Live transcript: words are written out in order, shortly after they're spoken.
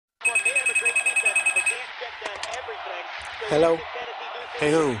Hello?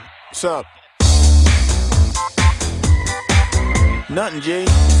 Hey, who? What's up? Nothing, G.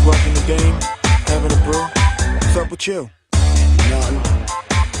 Watching the game, having a brew. What's up with you? Nothing.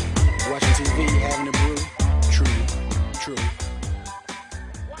 Watching TV, having a brew. True.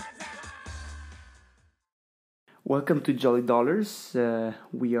 Welcome to Jolly Dollars.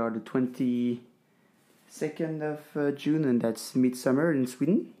 We are the 22nd of June, and that's midsummer in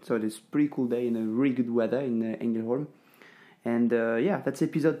Sweden. So it's a pretty cool day and a really good weather in Ängelholm. And that's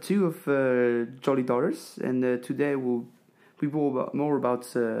episode 2 of Jolly Dollars. And today we'll be more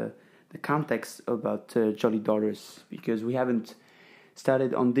about the context about Jolly Dollars, because we haven't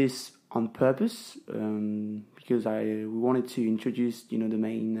started on this on purpose, because we wanted to introduce the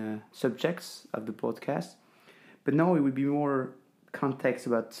main subjects of the podcast. But now it would be more context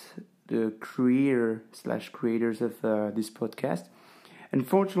about the creators of this podcast.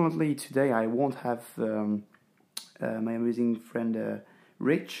 Unfortunately, today I won't have my amazing friend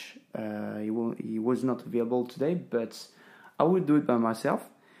Rich. He was not available today, but I will do it by myself.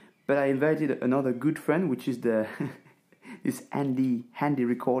 But I invited another good friend, which is this handy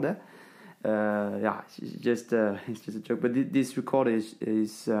recorder. It's just a joke. But this recorder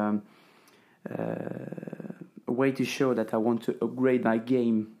is a way to show that I want to upgrade my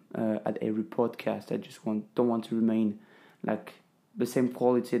game at every podcast. I just don't want to remain like the same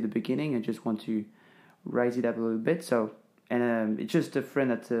quality at the beginning. I just want to raise it up a little bit. So, and it's just a friend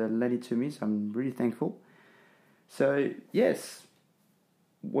that lent it to me, so I'm really thankful. So yes,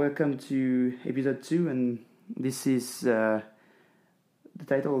 welcome to episode 2, and this is the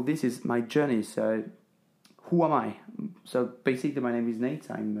title of this is my journey. So, who am I? So basically, my name is Nate.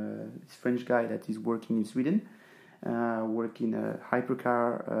 I'm this French guy that is working in Sweden. Work in a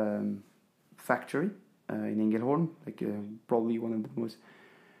hypercar factory in Ängelholm, probably one of the most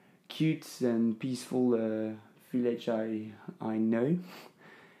cute and peaceful village I know.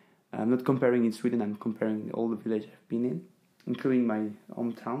 I'm not comparing in Sweden. I'm comparing all the villages I've been in, including my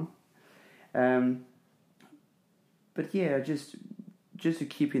hometown. But yeah, just to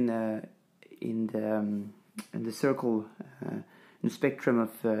keep in the circle, in the spectrum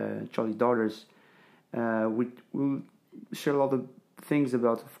of Jolly Dollars. We'll share a lot of things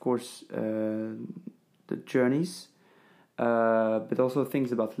about, of course, the journeys, but also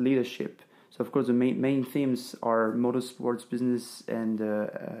things about leadership. So, of course, the main themes are motorsports business and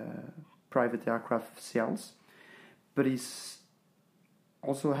private aircraft sales, but it's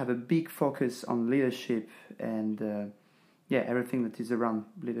also have a big focus on leadership and everything that is around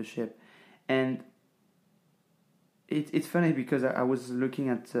leadership. And it's funny because I was looking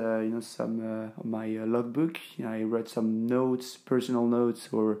at some of my logbook. I wrote some notes, personal notes,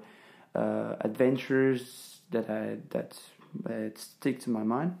 or adventures that stick to my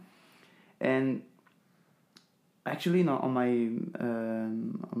mind. And actually, on my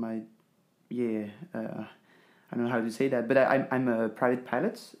I don't know how to say that, but I'm a private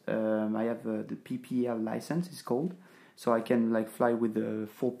pilot. I have the PPL license, it's called, so I can fly with the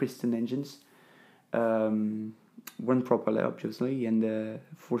 4 piston engines. One propeller, obviously, and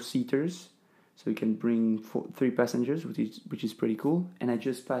 4 seaters, so you can bring 3 passengers, which is pretty cool. And I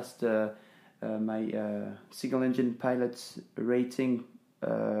just passed my single engine pilot rating.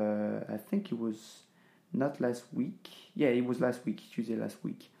 I think it was not last week. Yeah, it was last week, Tuesday last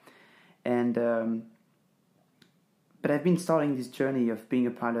week. And but I've been starting this journey of being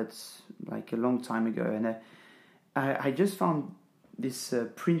a pilot a long time ago, and I just found this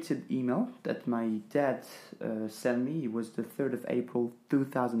printed email that my dad sent me. It was the 3rd of April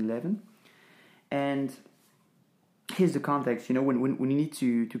 2011, and here's the context. When you need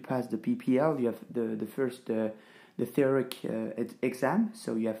to pass the PPL, you have the first the theoric exam.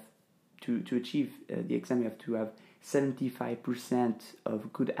 So you have to achieve the exam, you have to have 75%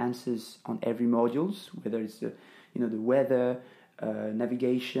 of good answers on every modules, whether it's the weather,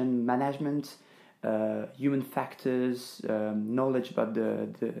 navigation, management, human factors, knowledge about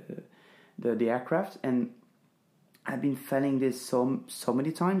the aircraft. And I've been failing this so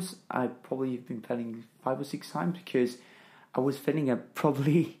many times. I've probably been failing 5 or 6 times, because I was failing at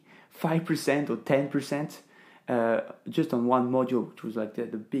probably 5% or 10% just on one module, which was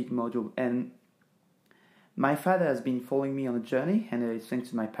the big module. And my father has been following me on a journey, and thanks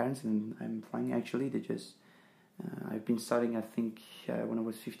to my parents, and I'm flying actually. They just I've been starting, I think, when I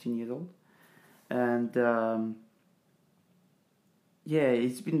was 15 years old. And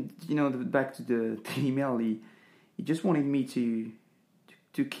it's been, back to the email. He just wanted me to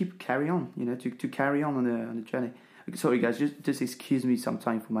carry on, to carry on the journey. Sorry guys, just excuse me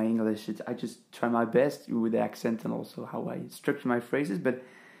sometime for my English. I just try my best with the accent and also how I structure my phrases, but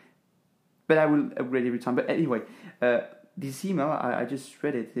I will upgrade every time. But anyway, this email, I just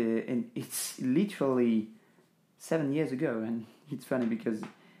read it, and it's literally 7 years ago, and it's funny because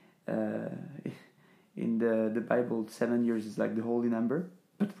in the Bible, 7 years is like the holy number,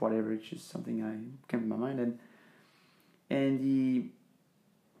 but whatever, it's just something I came to my mind, and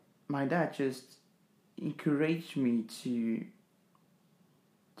my dad just encouraged me to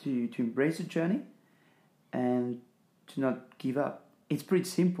embrace the journey and to not give up. It's pretty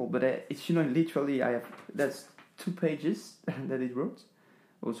simple, but it's literally that's 2 pages that it wrote.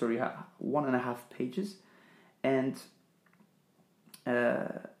 Oh, sorry, 1.5 pages, and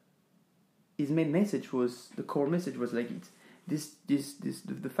his main message was, the core message was like,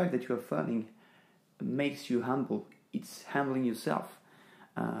 the fact that you are failing makes you humble. It's humbling yourself,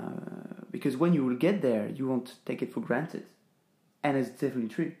 because when you will get there, you won't take it for granted, and it's definitely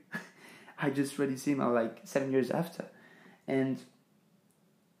true. I just read this email like 7 years after, and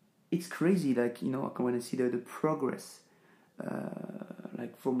it's crazy. Like, when I see the progress,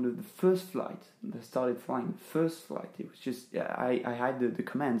 like from the first flight, I started flying the first flight. It was just, I had the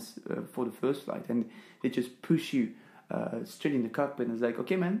commands for the first flight, and they just push you straight in the cockpit. And it's like,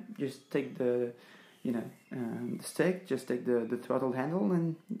 okay, man, just take the stick, just take the throttle handle,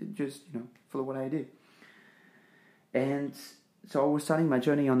 and just follow what I do. And so I was starting my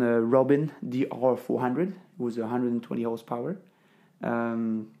journey on a Robin DR400. It was 120 horsepower,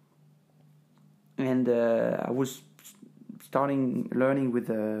 and I was starting learning with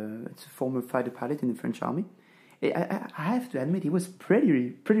it's a former fighter pilot in the French army. I have to admit, he was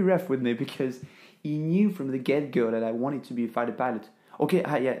pretty rough with me, because he knew from the get-go that I wanted to be a fighter pilot. Okay,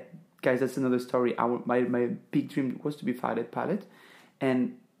 yeah, guys, that's another story. My big dream was to be a fighter pilot,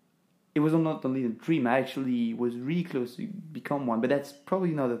 and it was not only a dream. I actually was really close to become one, but that's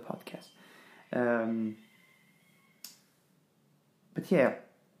probably another podcast. But yeah,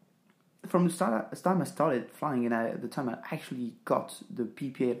 from the time I started flying, and the time I actually got the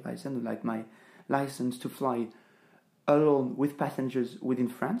PPA license, like my license to fly alone with passengers within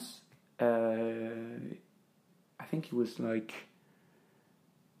France, I think it was like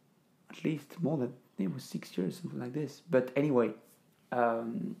at least more than, it was 6 years, something like this. But anyway,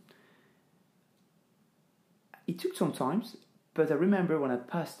 it took some time, but I remember when I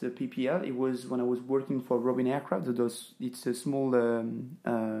passed the PPL, it was when I was working for Robin Aircraft. It's a small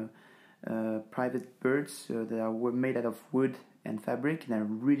private birds that were made out of wood and fabric, and are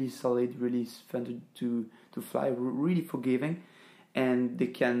really solid, really fun to fly, really forgiving, and they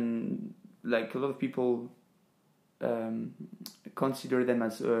can, like, a lot of people consider them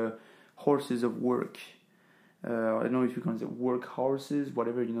as horses of work. I don't know if you consider work horses,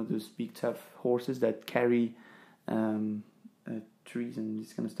 whatever, those big tough horses that carry trees and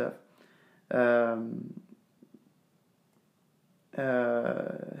this kind of stuff.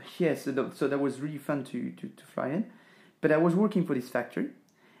 So that was really fun to fly in. But I was working for this factory,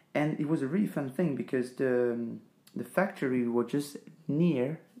 and it was a really fun thing, because the factory was just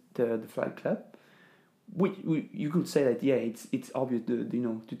near the flight club. Which you could say that, yeah, it's obvious,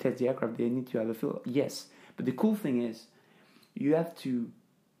 to test the aircraft they need to have a field. Yes, but the cool thing is, you have to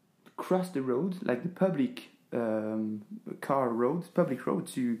cross the road, like the public public road,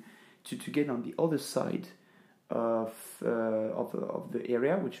 to get on the other side of the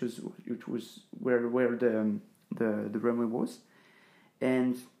area, which was where the runway was,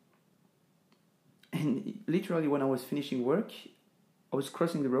 and literally when I was finishing work, I was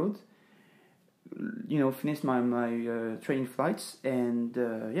crossing the road, finished my training flights, and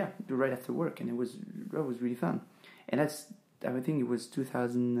right after work, and that was really fun. And I think it was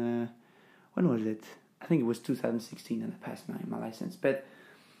 2000. When was it? I think it was 2016, and I passed my license. But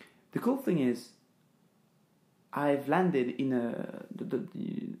the cool thing is, I've landed in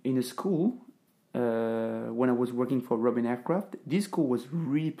a school when I was working for Robin Aircraft. This school was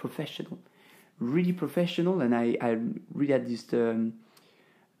really professional, and I really had this.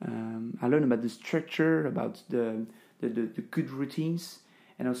 I learned about the structure, about the good routines,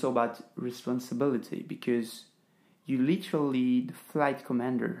 and also about responsibility, because you literally the flight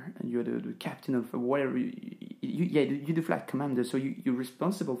commander, and you're the captain of whatever. You're the flight commander, so you're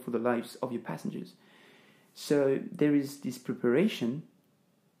responsible for the lives of your passengers. So there is this preparation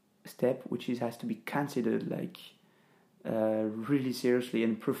step, which has to be considered like really seriously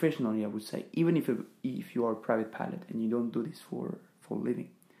and professionally, I would say, even if you are a private pilot and you don't do this for a living.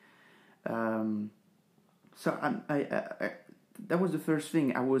 So I that was the first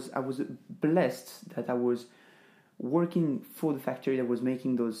thing. I was blessed that I was working for the factory that was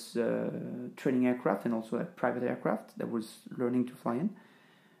making those training aircraft, and also a private aircraft that was learning to fly in.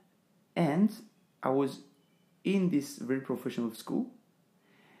 And I was in this very professional school.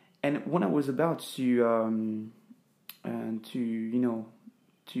 And when I was about to and to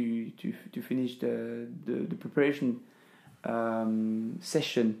finish the preparation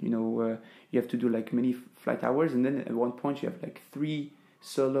session. You have to do like many flight hours, and then at one point you have like 3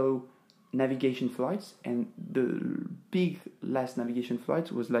 solo navigation flights, and the big last navigation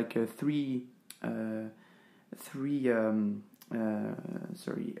flight was like three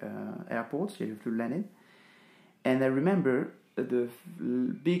airports you have to land in. And I remember the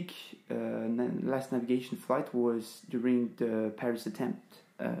big last navigation flight was during the Paris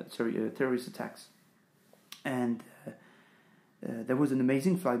terrorist attacks, and that was an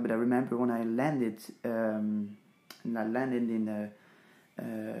amazing flight. But I remember when I landed, in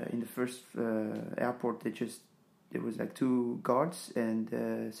the first airport, there was like 2 guards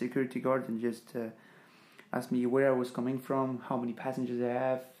and security guards, and just asked me where I was coming from, how many passengers I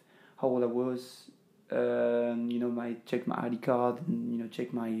have, how old I was. Check my ID card, and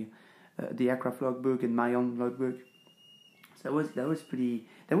check my the aircraft logbook and my own logbook. So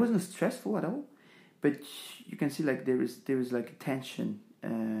that wasn't stressful at all, but you can see like there is like a tension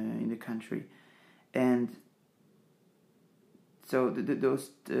in the country, and so those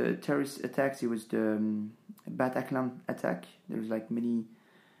terrorist attacks. It was the Bataclan attack. There was like many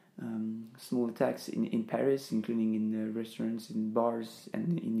small attacks in Paris, including in restaurants, in bars,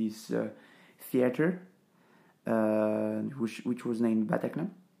 and in this theater, which was named Bataclan.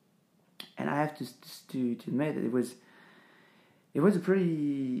 And I have to admit that it was a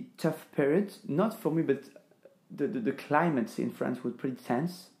pretty tough period, not for me, but the climate in France was pretty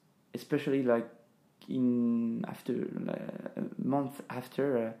tense, especially like a month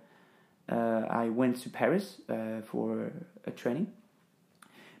after I went to Paris for a training.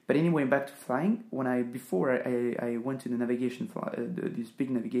 But anyway, back to flying. Before I went to the navigation, this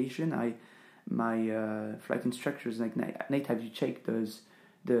big navigation, my flight instructors like, Nate, have you checked those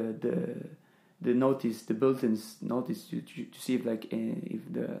the notice, the bulletins notice to see if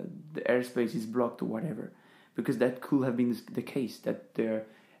the airspace is blocked or whatever, because that could have been the case, that their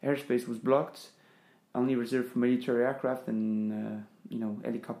airspace was blocked, only reserved for military aircraft and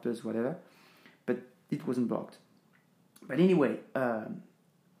helicopters, whatever, but it wasn't blocked. But anyway, so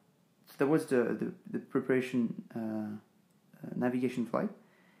that was the preparation navigation flight,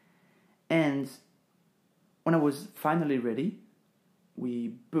 and when I was finally ready, we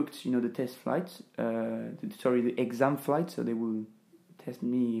booked, the test flight, the exam flight. So they will test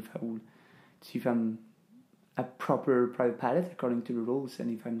me if I'm a proper private pilot according to the rules,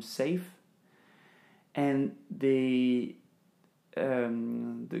 and if I'm safe. And the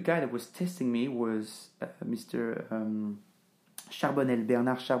guy that was testing me was Mr. Charbonnel,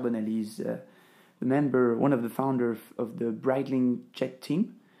 Bernard Charbonnel. He's the member, one of the founders of the Breitling Jet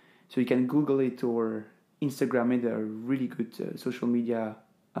team. So you can Google it or Instagram it. They're a really good social media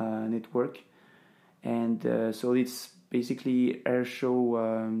network. And so it's basically air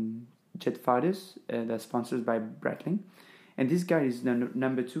show jet fighters that's sponsored by Breitling. And this guy is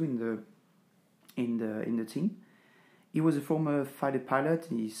number 2 in the team. He was a former fighter pilot.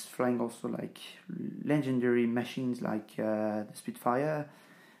 He's flying also like legendary machines like the Spitfire.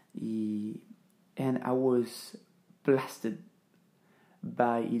 And I was blasted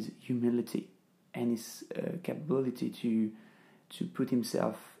by his humility and his capability to put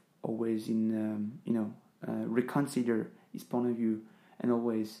himself always in reconsider his point of view and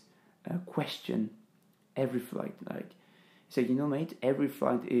always question every flight. Like he said, mate, every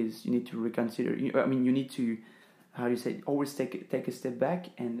flight is, you need to reconsider. You need to, always take a step back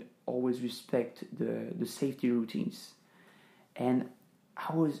and always respect the safety routines. And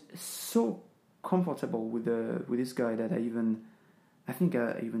I was so comfortable with this guy that I think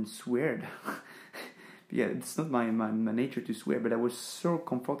I even sweared. Yeah, it's not my nature to swear, but I was so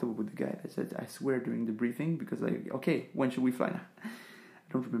comfortable with the guy. I said, I swear during the briefing, because okay, when should we fly now? I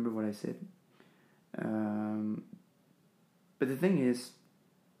don't remember what I said. But the thing is,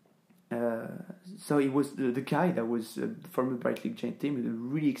 so it was the guy that was from the Breitling Jet team, a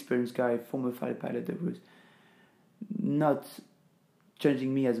really experienced guy, former fighter pilot, that was not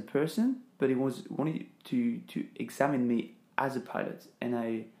judging me as a person, but he was wanting to examine me as a pilot, and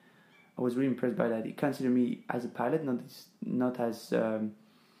I was really impressed by that. He considered me as a pilot, not as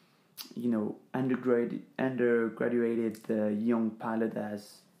undergraduated young pilot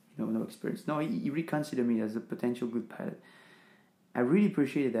as no experience. No, he really considered me as a potential good pilot. I really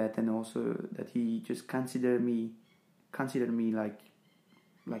appreciated that, and also that he just considered me like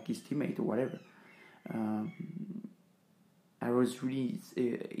his teammate or whatever. I was really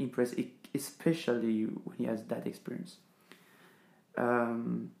impressed, especially when he has that experience.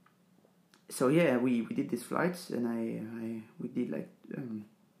 So yeah, we did these flights, and we did like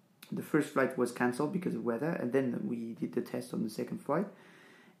the first flight was cancelled because of weather, and then we did the test on the second flight.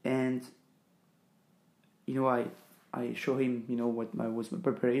 And I show him what was my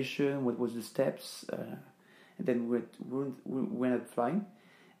preparation, what was the steps, and then we went up flying.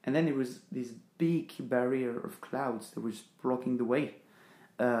 And then there was this big barrier of clouds that was blocking the way.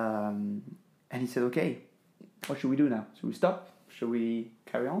 And he said, "Okay, what should we do now? Should we stop? Should we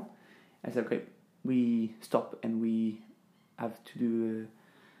carry on?" I said, "Okay, we stop and we have to do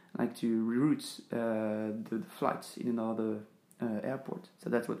to reroute the flights in another airport." So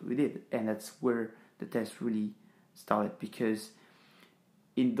that's what we did, and that's where the test really started, because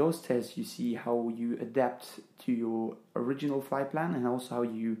in those tests you see how you adapt to your original flight plan and also how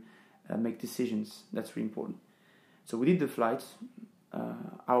you make decisions. That's really important. So we did the flight.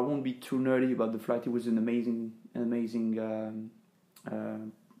 I won't be too nerdy about the flight. It was an amazing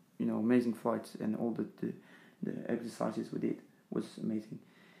flight, and all the exercises we did was amazing.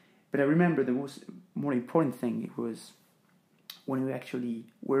 But I remember the most more important thing, it was when we actually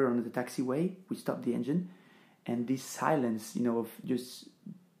were on the taxiway, we stopped the engine, and this silence, of just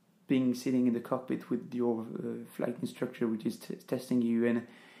sitting in the cockpit with your flight instructor, which is testing you,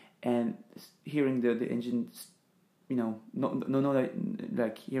 and hearing the engine,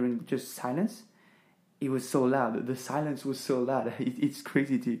 like hearing just silence. It was so loud. The silence was so loud. It's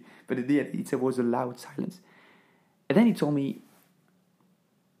crazy but it was a loud silence. And then he told me,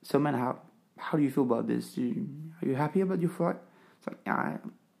 "So man, how do you feel about this? Are you happy about your flight?" It's like, I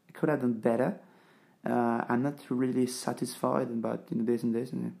could have done better. I'm not really satisfied about this and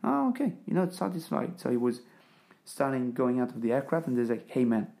this. And oh, okay, you're not satisfied. So he was going out of the aircraft, and there's like, "Hey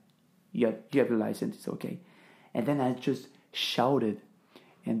man, you have a license. It's okay." And then I just shouted,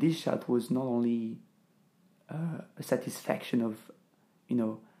 and this shout was not only a satisfaction of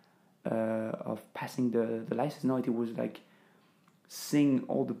passing the license. No, it was like seeing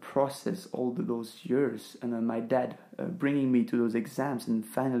all the process, those years, and then my dad bringing me to those exams, and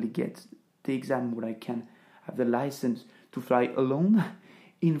finally get the exam where I can have the license to fly alone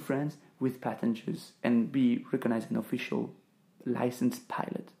in France with passengers and be recognized an official licensed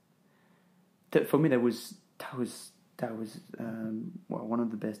pilot. For me, that was one of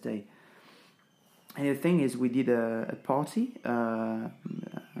the best days. And the thing is, we did a party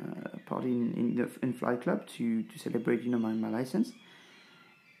in Flight Club to celebrate my license,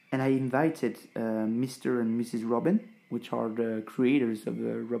 and I invited Mr. and Mrs. Robin, which are the creators of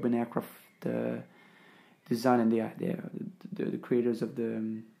the Robin aircraft design, and they are the creators of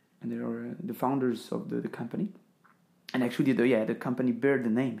and they are the founders of the company, and actually the company bear the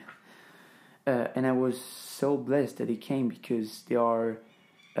name. And I was so blessed that they came, because they are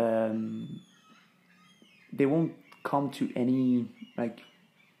they won't come to any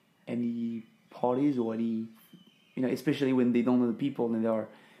parties or any especially when they don't know the people, and they are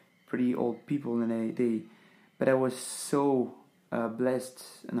pretty old people, and they but I was so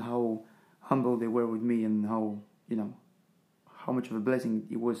blessed, and how humble they were with me, and how much of a blessing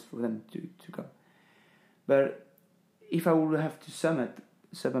it was for them to come. But if I would have to sum up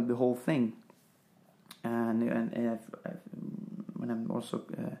the whole thing, and when I'm also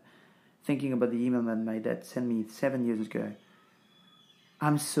thinking about the email that my dad sent me 7 years ago,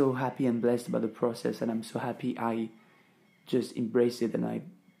 I'm so happy and blessed about the process, and I'm so happy I just embraced it, and I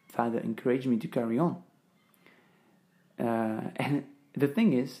found it encouraged me to carry on. And the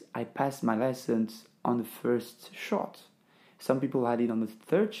thing is, I passed my license on the first shot. Some people had it on the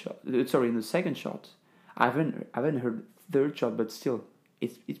in the second shot. I haven't heard third shot, but still,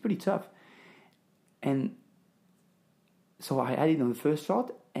 it's pretty tough. And so I had it on the first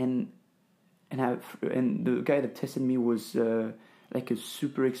shot, and the guy that tested me was like a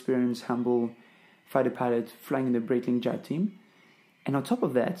super experienced, humble fighter pilot flying in the Breitling Jet team. And on top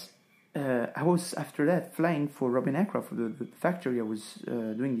of that, I was after that flying for Robin Aircraft, for the factory I was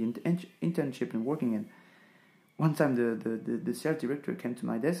doing the internship and working in. One time the sales director came to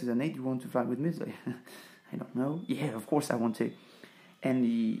my desk and said, "Hey, do you want to fly with me?" I was like, "I don't know." "Yeah, of course I want to." And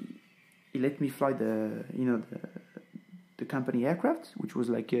he let me fly the company aircraft, which was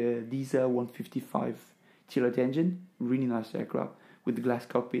like a DISA 155 Tilot engine, really nice aircraft with the glass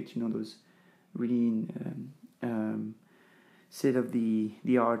cockpit, those really state of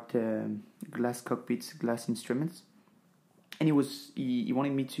the art glass cockpits, glass instruments. And he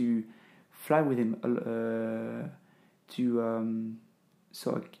wanted me to fly with him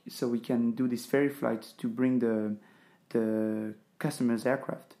so we can do this ferry flight to bring the customer's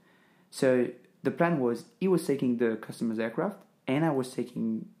aircraft. So the plan was, he was taking the customer's aircraft, and I was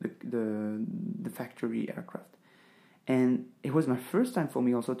taking the factory aircraft. And it was my first time for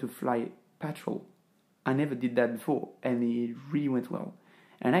me also to fly patrol. I never did that before, and it really went well.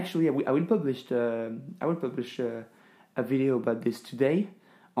 And actually, I will publish a video about this today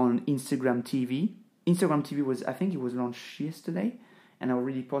on Instagram TV. Instagram TV I think it was launched yesterday, and I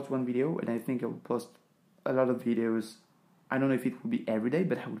already posted one video, and I think I will post a lot of videos. I don't know if it will be every day,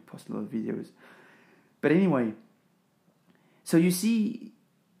 but I will post a lot of videos. But anyway, so you see,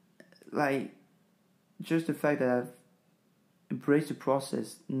 like, just the fact that I've embraced the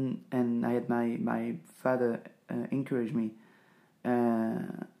process, and I had my father encourage me.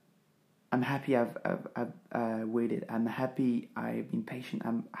 I'm happy I've waited. I'm happy I've been patient.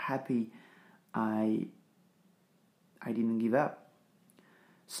 I'm happy I didn't give up.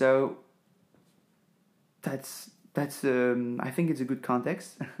 So that's I think it's a good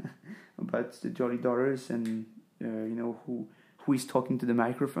context about the Jolly Daughters and who is talking to the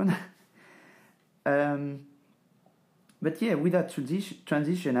microphone. But yeah, with that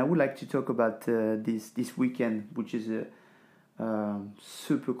transition, I would like to talk about this weekend, which is a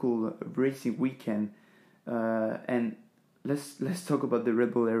super cool racing weekend, and let's talk about the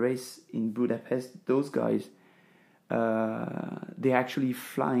Red Bull Air Race in Budapest. Those guys, they're actually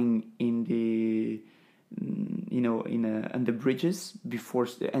flying in the on the bridges before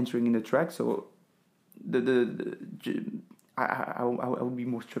entering in the track. So I will be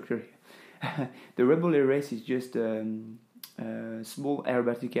more structured here. The Red Bull Air Race is just a small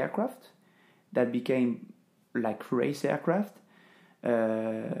aerobatic aircraft that became like race aircraft.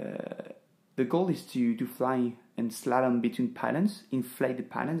 The goal is to fly and slalom between pylons, inflated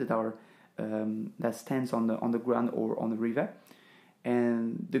pylons that are that stands on the ground or on the river,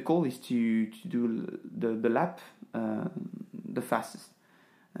 and the goal is to do the lap the fastest,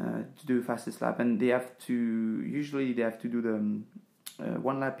 to do the fastest lap, and they have to do the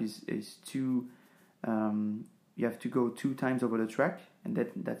one lap is two. You have to go 2 times over the track, and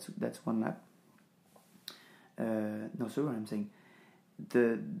that's one lap. No, sorry, I'm saying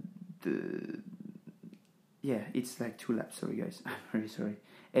it's like 2 laps. Sorry, guys, I'm very sorry.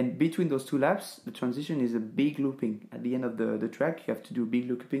 And between those 2 laps, the transition is a big looping. At the end of the track, you have to do a big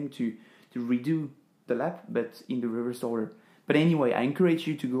looping to redo the lap, but in the reverse order. But anyway, I encourage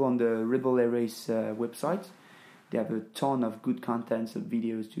you to go on the Red Bull Air Race website. They have a ton of good contents of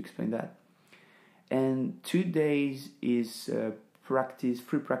videos to explain that. And 2 days is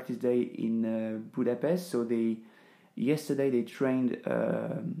free practice day in Budapest. So yesterday they trained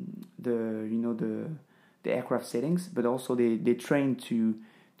the aircraft settings, but also they trained to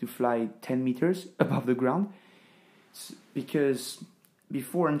fly 10 meters above the ground, because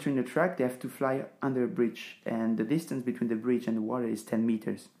before entering the track they have to fly under a bridge, and the distance between the bridge and the water is 10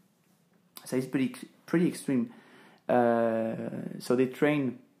 meters. So it's pretty extreme. So they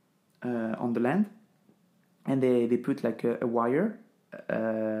train on the land, and they put like a wire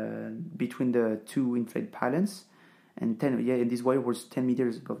between the 2 inflated pylons, and this wire was 10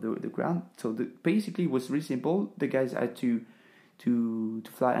 meters above the ground. So basically it was really simple. The guys had to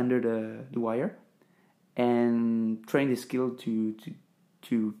fly under the wire and train the skill to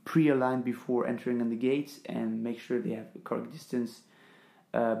pre-align before entering on the gates and make sure they have the correct distance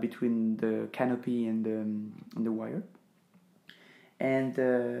between the canopy and the wire. And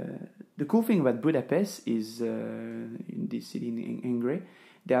the cool thing about Budapest is in this city in Hungary,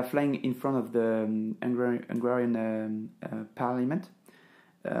 they are flying in front of the Hungarian parliament.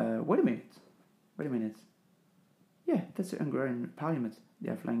 Wait a minute. Yeah, that's the Hungarian parliament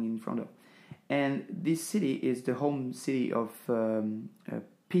they are flying in front of. And this city is the home city of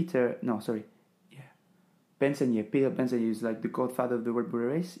Peter Benson. Peter Benson is like the godfather of the Red Bull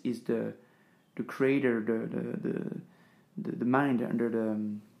race. Is the creator, the mind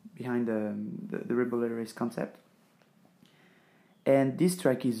behind the Red Bull race concept. And this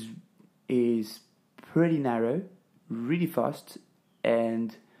track is pretty narrow, really fast,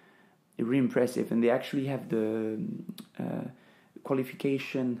 and really impressive. And they actually have the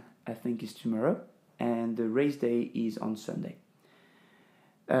qualification, I think, is tomorrow, and the race day is on Sunday.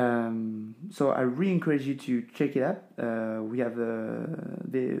 So I really encourage you to check it out. We have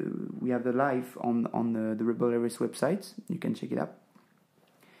the live on the Red Bull Race website. You can check it out.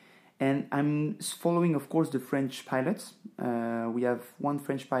 And I'm following, of course, the French pilots. We have 1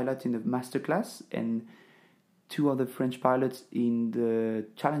 French pilot in the masterclass and 2 other French pilots in the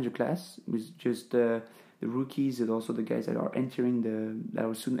challenger class, with just the rookies and also the guys that are that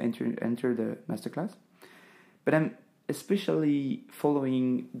will soon enter the masterclass. But I'm especially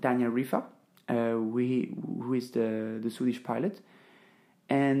following Daniel Riffa, who is the Swedish pilot.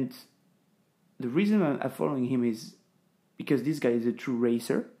 And the reason I'm following him is because this guy is a true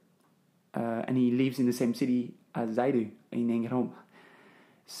racer, and he lives in the same city as I do, in Ängelholm.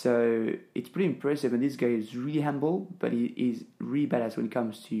 So it's pretty impressive, and this guy is really humble, but he is really badass when it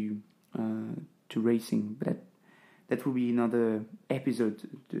comes to racing. But that will be another episode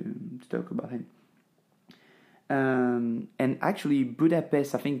to talk about him. And actually,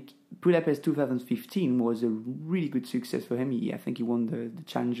 Budapest, I think Budapest 2015 was a really good success for him. I think he won the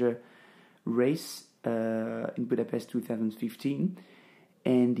Challenger race in Budapest 2015,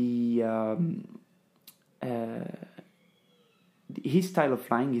 and his style of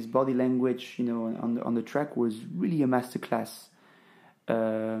flying, his body language, on the track was really a masterclass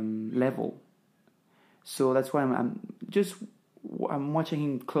level. So that's why I'm watching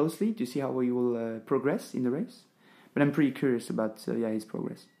him closely to see how he will progress in the race. But I'm pretty curious about his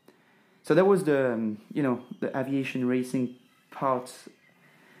progress. So that was the the aviation racing part.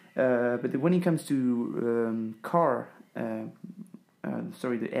 But when it comes to car, the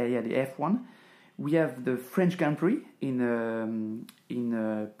F1, we have the French Grand Prix in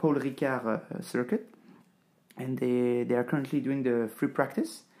Paul Ricard circuit, and they are currently doing the free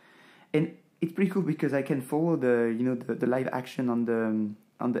practice, and it's pretty cool because I can follow the live action on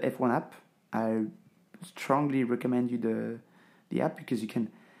the F1 app. I strongly recommend you the app because you can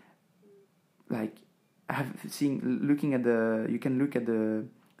you can look at the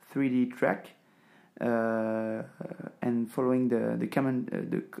 3D track and following the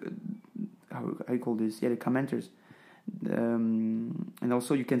how you call this? The commenters, and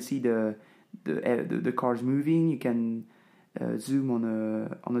also you can see the cars moving. You can zoom on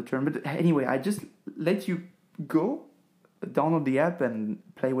a turn. But anyway, I just let you go download the app and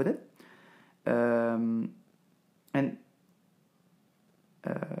play with it.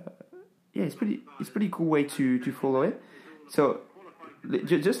 It's pretty cool way to follow it. So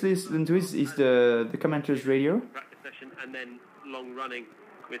just listen to it. Is the commenters radio practice session and then long running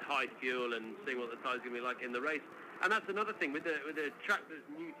with high fuel and seeing what the time's going to be like in the race. And that's another thing with the track that's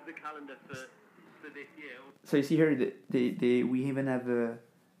new to the calendar for this year. So you see here, we even have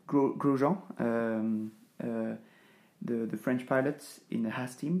Grosjean, the French pilot in the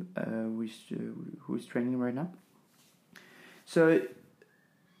Haas team, who is training right now. So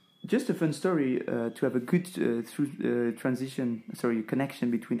just a fun story to have a good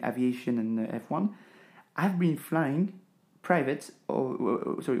connection between aviation and F1. We've been flying private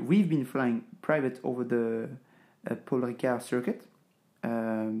over the Paul Ricard circuit.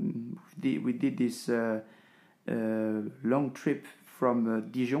 We did this long trip from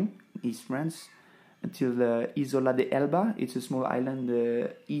Dijon, East France, until Isola de Elba. It's a small island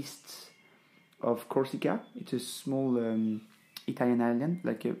east of Corsica. It's a small Italian island,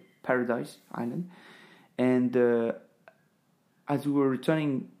 like a paradise island. And as we were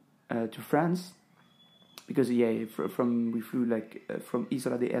returning to France, because we flew from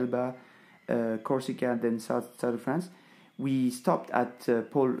Isola de Elba, Corsica, and then south of France, we stopped at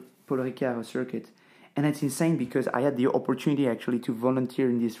Paul Ricard circuit, and it's insane because I had the opportunity actually to volunteer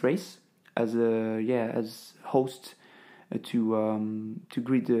in this race as host to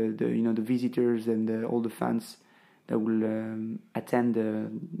greet the visitors and all the fans that will attend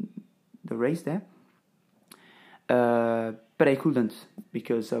the race there. But I couldn't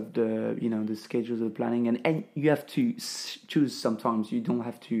because of the schedules of the planning, and you have to choose sometimes. You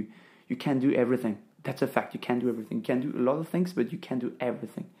can't do everything. That's a fact. You can't do everything. You can do a lot of things, but you can't do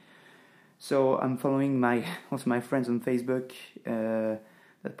everything. So I'm following my friends on Facebook,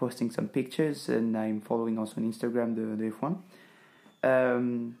 that posting some pictures, and I'm following also on Instagram the F1.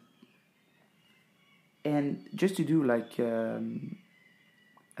 And just to do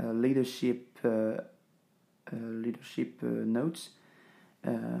leadership notes.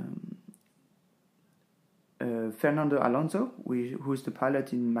 Fernando Alonso, who is the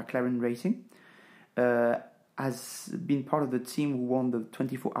pilot in McLaren Racing, has been part of the team who won the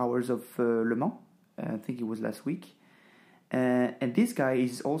 24 Hours of Le Mans. I think it was last week. And this guy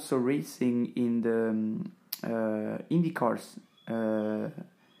is also racing in the Indy cars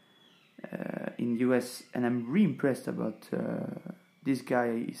in US, and I'm really impressed about this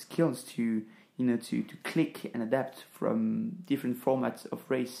guy's skills to click and adapt from different formats of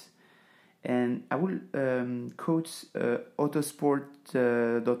race. And I will quote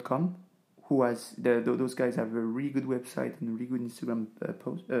autosport.com, who has those guys have a really good website and a really good Instagram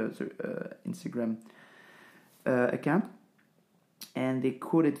Instagram account, and they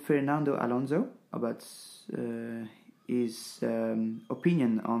quoted Fernando Alonso about his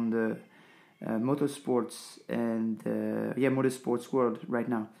opinion on the motorsports and motorsports world right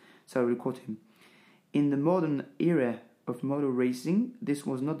now. So I will quote him: "In the modern era of motor racing, this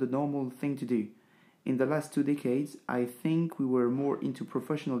was not the normal thing to do. In the last 2 decades, I think we were more into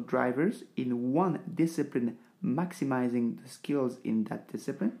professional drivers in one discipline maximizing the skills in that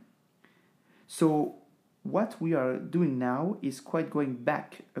discipline. So what we are doing now is quite going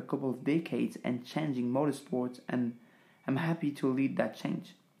back a couple of decades and changing motorsports, and I'm happy to lead that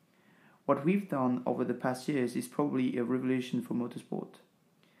change. What we've done over the past years is probably a revolution for motorsport.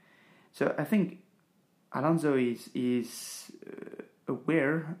 So I think Alonso is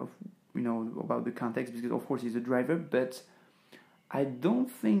aware of about the context, because of course he's a driver, but I don't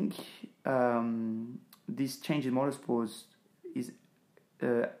think this change in motorsports is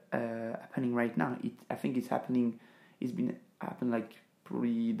happening right now. I think it's happening. It's been happening like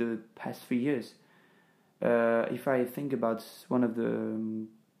probably the past 3 years. If I think about one of the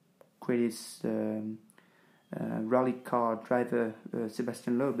greatest rally car driver,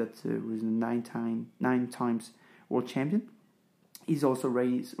 Sebastian Loeb, that was a nine times world champion. He's also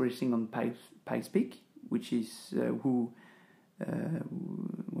racing on Pikes Peak, which is who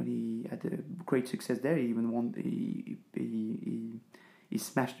when he had a great success there, he even won. He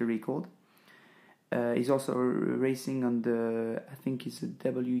smashed the record. He's also racing on the, I think it's a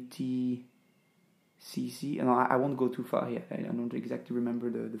WTCC. No, I won't go too far here. I don't exactly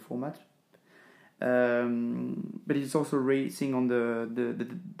remember the format. But he's also racing on the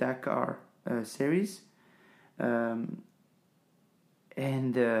Dakar series. And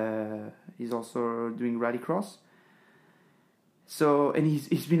he's also doing rallycross. So, and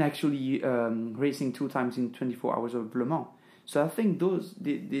he's been actually racing 2 times in 24 hours of Le Mans. So I think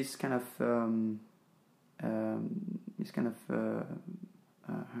this kind of how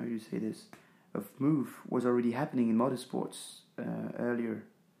do you say this, of move was already happening in motorsports earlier,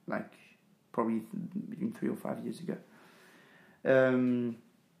 like probably even 3 or 5 years ago.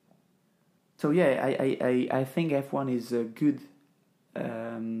 So yeah, I think F1 is a good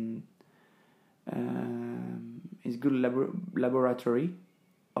laboratory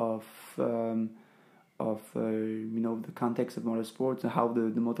of the context of motorsports and how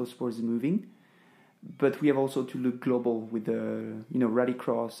the motorsport is moving. But we have also to look global with the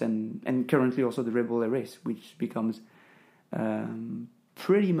rallycross and currently also the Red Bull race, which becomes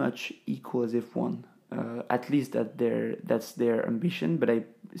pretty much equal as F1. At least that's their ambition. But I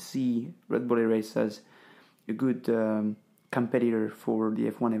see Red Bull race as a good competitor for the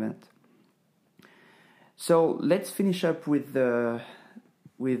F1 event. So let's finish up with the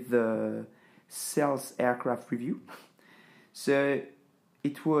Sales aircraft review. So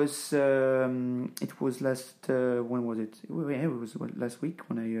it was last when was it? It was last week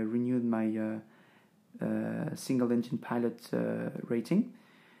when I renewed my single engine pilot rating.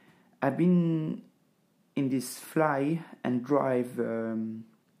 I've been in this fly and drive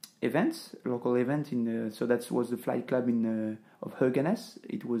events, local event so that was the flight club of Höganäs.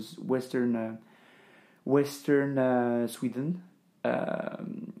 It was western Sweden.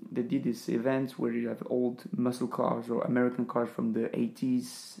 They did this event where you have old muscle cars or American cars from the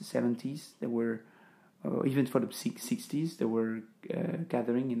 80s, 70s. They were, even for the 60s, they were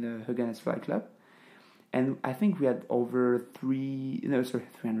gathering in the Höganäs Flight Club. And I think we had over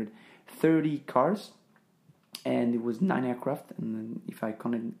 330 cars. And it was 9 aircraft. And if I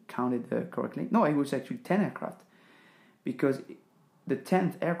counted correctly, no, it was actually 10 aircraft. Because the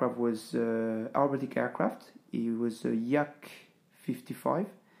 10th aircraft was aerobatic aircraft. It was a Yak 55,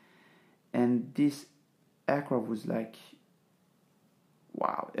 and this aircraft was like,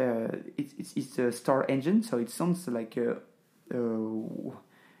 wow! It's a Star engine, so it sounds like old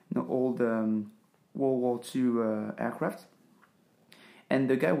World War II aircraft. And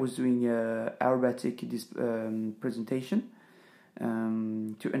the guy was doing aerobatic presentation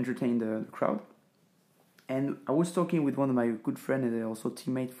to entertain the crowd. And I was talking with one of my good friends and also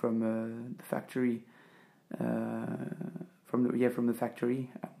teammate from the factory. From the factory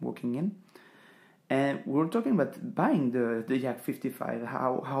I'm working in, and we were talking about buying the Yak 55,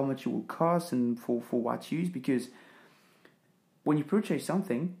 how much it will cost and for what use, because when you purchase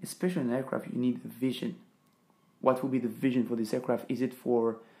something, especially an aircraft, you need a vision. What will be the vision for this aircraft? Is it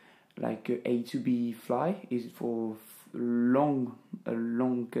for like A to B fly? Is it for long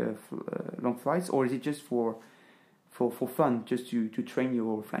flights, or is it just for fun, just to train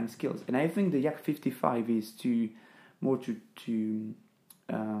your flying skills? And I think the Yak 55 is to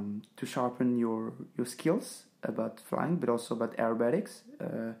sharpen your skills about flying, but also about aerobatics.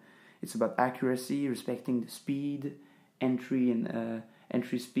 It's about accuracy, respecting the speed, entry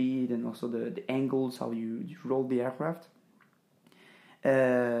speed, and also the angles, how you roll the aircraft.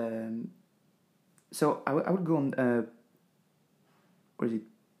 So I would go on. Or is it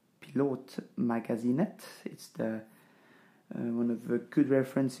Pilot Magazinet? It's the one of the good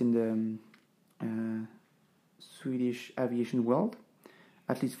reference in the Swedish aviation world,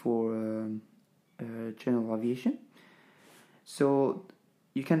 at least for general aviation. So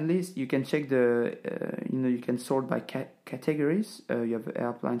you can check the, you can sort by categories. You have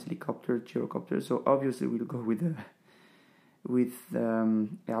airplanes, helicopters, gyrocopters. So obviously we'll go with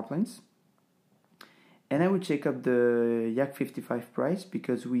airplanes. And I would check up the Yak 55 price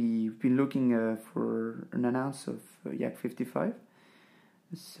because we've been looking for an ounce of Yak 55.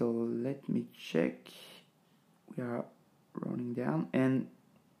 So let me check. We are running down, and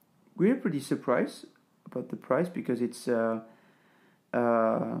we're pretty surprised about the price because it's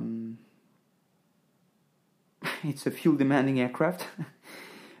it's a fuel demanding aircraft.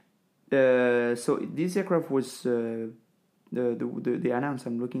 So this aircraft was the announce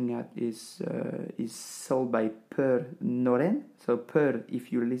I'm looking at is sold by Per Noren. So Per,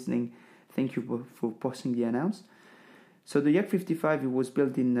 if you're listening, thank you for posting the announce. So the Yak 55, it was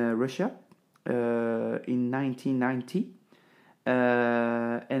built in Russia in 1990,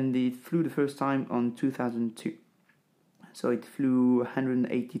 and it flew the first time on 2002. So it flew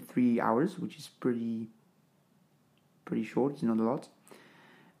 183 hours, which is pretty short. It's not a lot.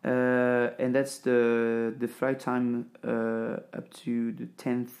 And that's the flight time up to the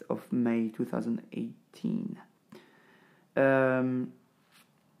 10th of May 2018.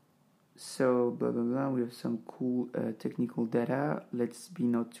 So blah blah blah. We have some cool technical data. Let's be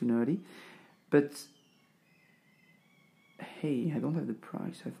not too nerdy, but hey, I don't have the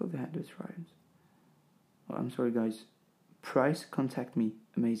price. I thought they had the price. Oh, I'm sorry, guys. Price, contact me.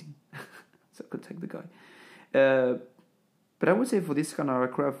 Amazing. So contact the guy. But I would say for this kind of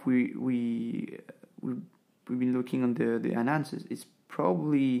aircraft, we've been looking on the analysis. It's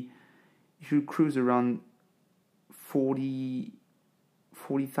probably, you should cruise around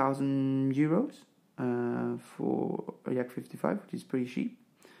 40,000 euros for a Yak 55, which is pretty cheap.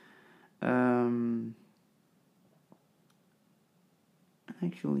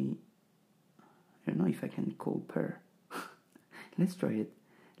 Actually, I don't know if I can call Per. Let's try it.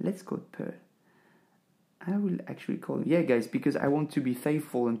 Let's call Per. I will actually call him. Yeah, guys, because I want to be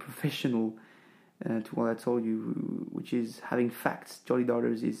faithful and professional to what I told you, which is having facts. Jolly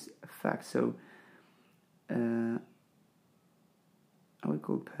Daughters is a fact. So I will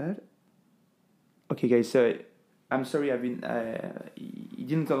call Per. Okay, guys. So I'm sorry. He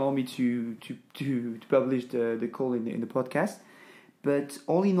didn't allow me to publish the call in the podcast. But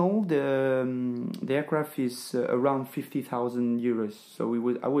all in all, the aircraft is around 50,000 euros. So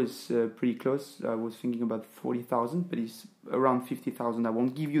I was pretty close. I was thinking about 40,000, but it's around 50,000. I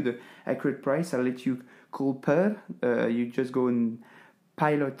won't give you the accurate price. I'll let you call Per. You just go and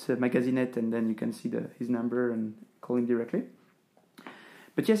Pilot Magazinet, and then you can see his number and call him directly.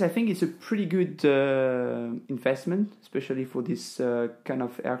 But yes, I think it's a pretty good investment, especially for this kind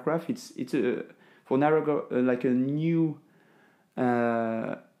of aircraft. It's for Narrowgo, like a new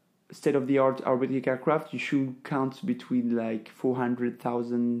state-of-the-art arbitric aircraft. You should count between like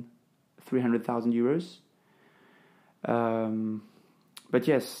 400,000, 300,000 euros. But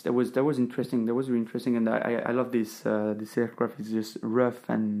yes, that was interesting. That was really interesting, and I love this. This aircraft is just rough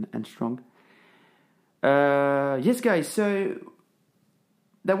and strong. Yes, guys. So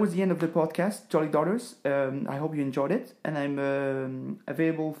that was the end of the podcast, Jolly Daughters. I hope you enjoyed it, and I'm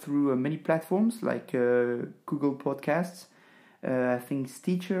available through many platforms like Google Podcasts. I think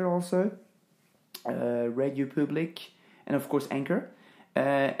Stitcher also, Radio Public, and of course Anchor.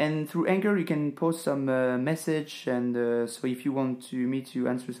 And through Anchor you can post some message, and so if you want me to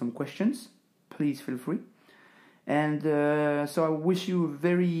answer some questions, please feel free. And so I wish you a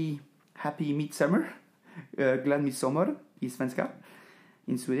very happy midsummer, glad midsommar i svenska,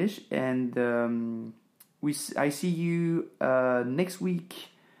 in Swedish, and I see you next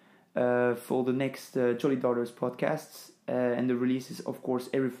week for the next Jolly Daughters podcasts. And the release is, of course,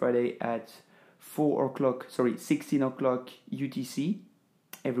 every Friday at 16 o'clock UTC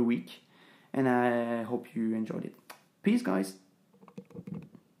every week. And I hope you enjoyed it. Peace, guys.